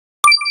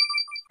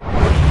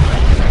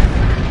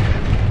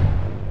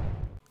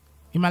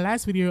In my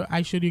last video,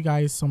 I showed you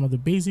guys some of the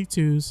basic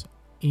tools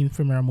in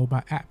Filmora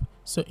Mobile app.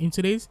 So in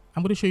today's,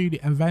 I'm going to show you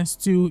the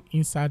advanced tool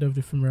inside of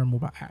the Filmora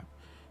Mobile app.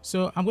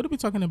 So I'm going to be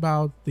talking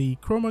about the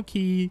Chroma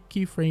key,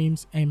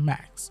 keyframes, and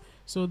max.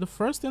 So the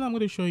first thing I'm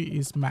going to show you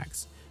is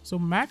max. So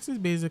max is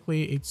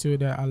basically a tool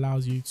that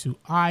allows you to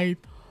hide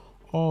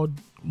or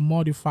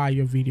modify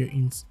your video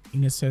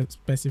in a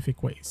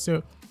specific way.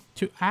 So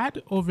to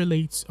add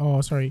overlays,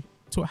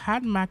 to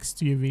add max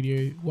to your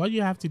video, what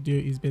you have to do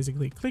is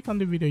basically click on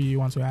the video you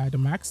want to add the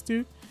max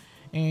to,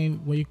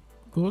 and when you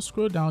go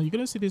scroll down, you're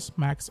going to see this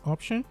max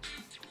option.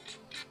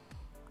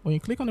 When you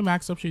click on the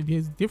max option,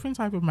 there's different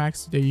type of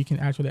max that you can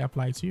actually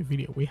apply to your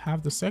video. We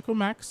have the circle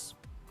max,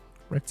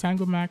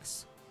 rectangle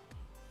max,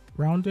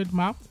 rounded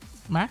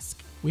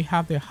mask. We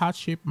have the heart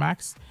shape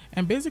max,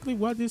 and basically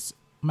what this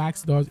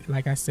max does,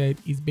 like I said,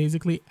 is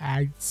basically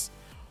adds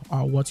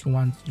what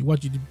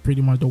you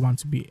pretty much don't want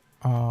to be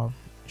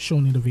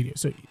shown in the video.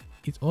 So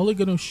it's only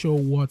going to show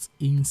what's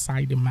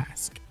inside the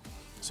mask.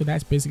 So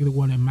that's basically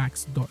what a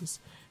max does.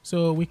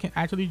 So we can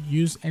actually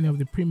use any of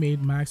the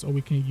pre-made max, or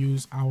we can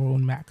use our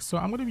own max. So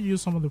I'm going to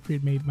use some of the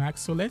pre-made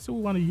max. So let's say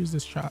we want to use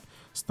this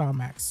star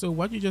max. So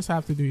what you just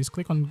have to do is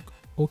click on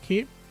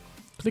OK,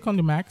 click on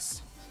the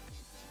max.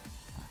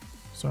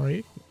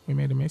 Sorry, we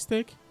made a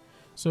mistake.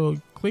 So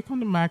click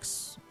on the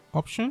max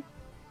option,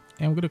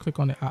 and we're going to click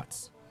on the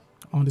arts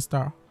on the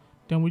star.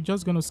 Then we're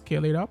just going to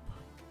scale it up,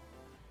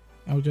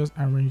 and we'll just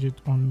arrange it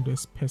on the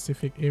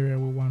specific area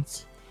we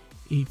want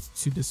it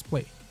to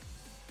display.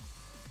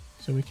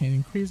 So we can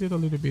increase it a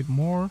little bit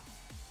more.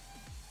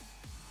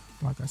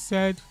 Like I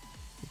said,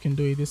 you can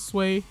do it this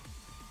way,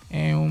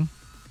 and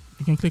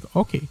you can click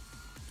OK,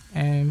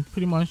 and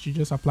pretty much you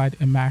just applied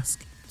a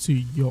mask to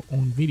your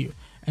own video,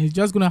 and it's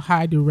just gonna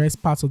hide the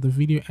rest parts of the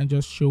video and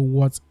just show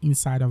what's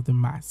inside of the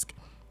mask.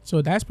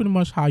 So that's pretty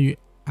much how you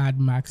add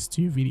max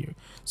to your video.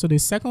 So the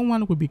second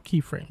one would be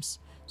keyframes.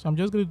 So I'm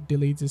just going to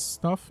delete this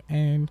stuff,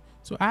 and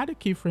to add a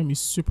keyframe is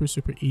super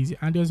easy,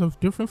 and there's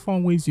different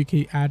fun ways you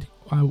can add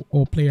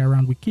or play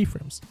around with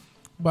keyframes,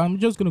 but I'm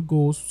just going to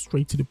go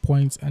straight to the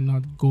point and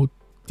not go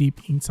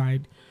deep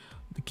inside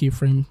the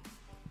keyframe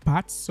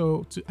part.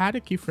 So to add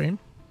a keyframe,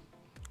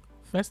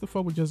 first of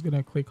all, we're just going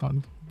to click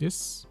on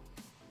this,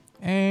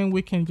 and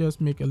we can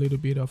just make a little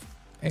bit of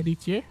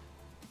edit here.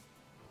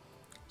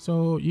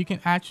 So you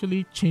can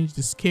actually change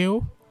the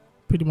scale.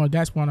 Pretty much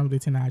that's one of the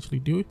things I actually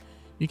do.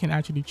 You can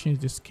actually change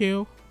the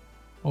scale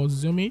or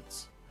zoom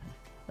it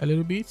a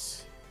little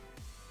bit.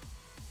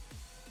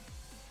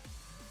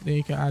 Then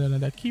you can add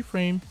another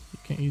keyframe. You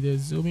can either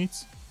zoom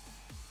it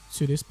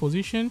to this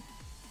position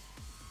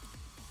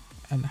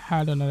and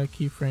add another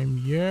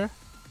keyframe here,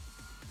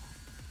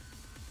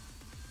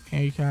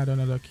 and you can add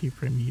another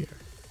keyframe here.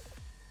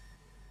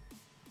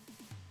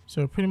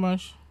 So pretty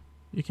much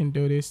you can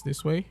do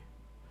this way.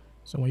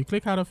 So when you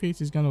click out of it,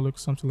 it's going to look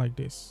something like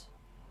this.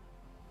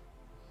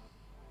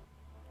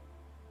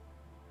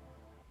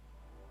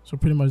 So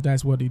pretty much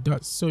that's what it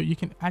does. So you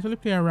can actually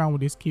play around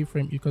with this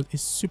keyframe because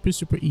it's super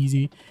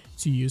easy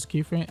to use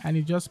keyframe, and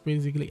it just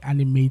basically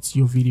animates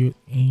your video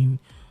in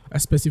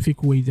a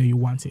specific way that you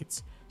want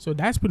it. So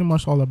that's pretty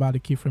much all about the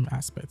keyframe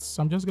aspects.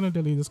 So I'm just going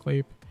to delete this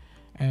clip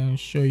and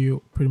show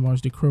you pretty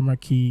much the Chroma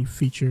key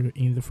feature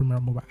in the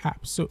Filmora Mobile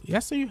app. So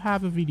let's say you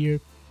have a video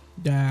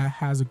that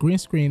has a green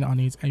screen on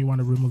it, and you want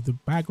to remove the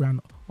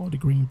background or the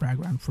green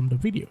background from the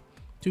video.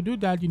 To do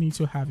that, you need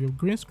to have your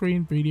green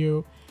screen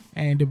video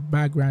and the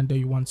background that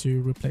you want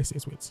to replace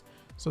it with.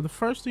 So the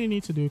first thing you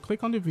need to do,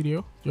 click on the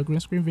video, your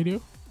green screen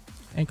video,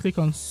 and click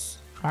on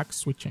track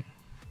switching.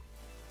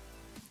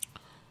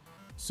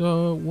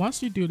 So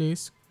once you do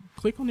this,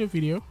 click on your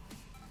video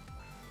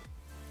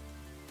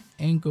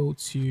and go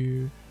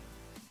to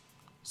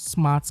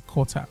smart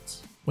cutout.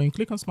 When you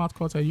click on smart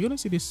cutout, you're going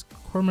to see this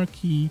Chroma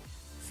key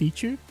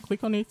feature.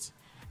 Click on it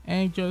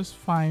and just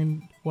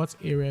find what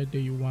area that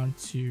you want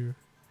to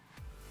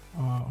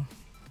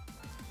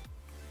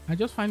and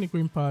just find the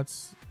green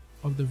parts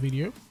of the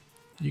video.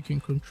 You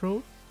can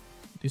control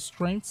the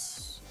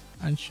strengths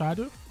and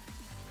shadow.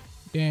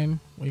 Then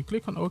when you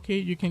click on OK,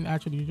 you can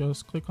actually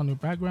just click on your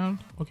background.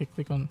 Okay,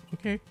 click on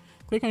OK,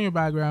 click on your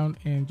background,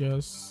 and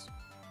just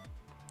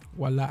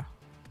voila.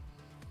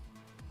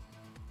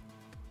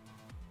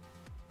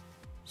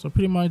 So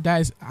pretty much that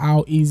is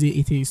how easy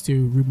it is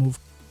to remove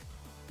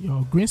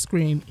your green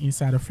screen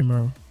inside of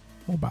Filmora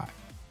Mobile.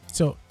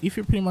 So if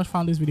you pretty much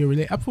found this video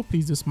really helpful,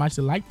 please do smash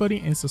the like button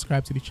and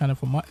subscribe to the channel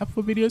for more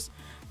helpful videos.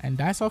 And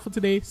that's all for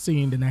today. See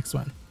you in the next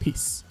one.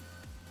 Peace.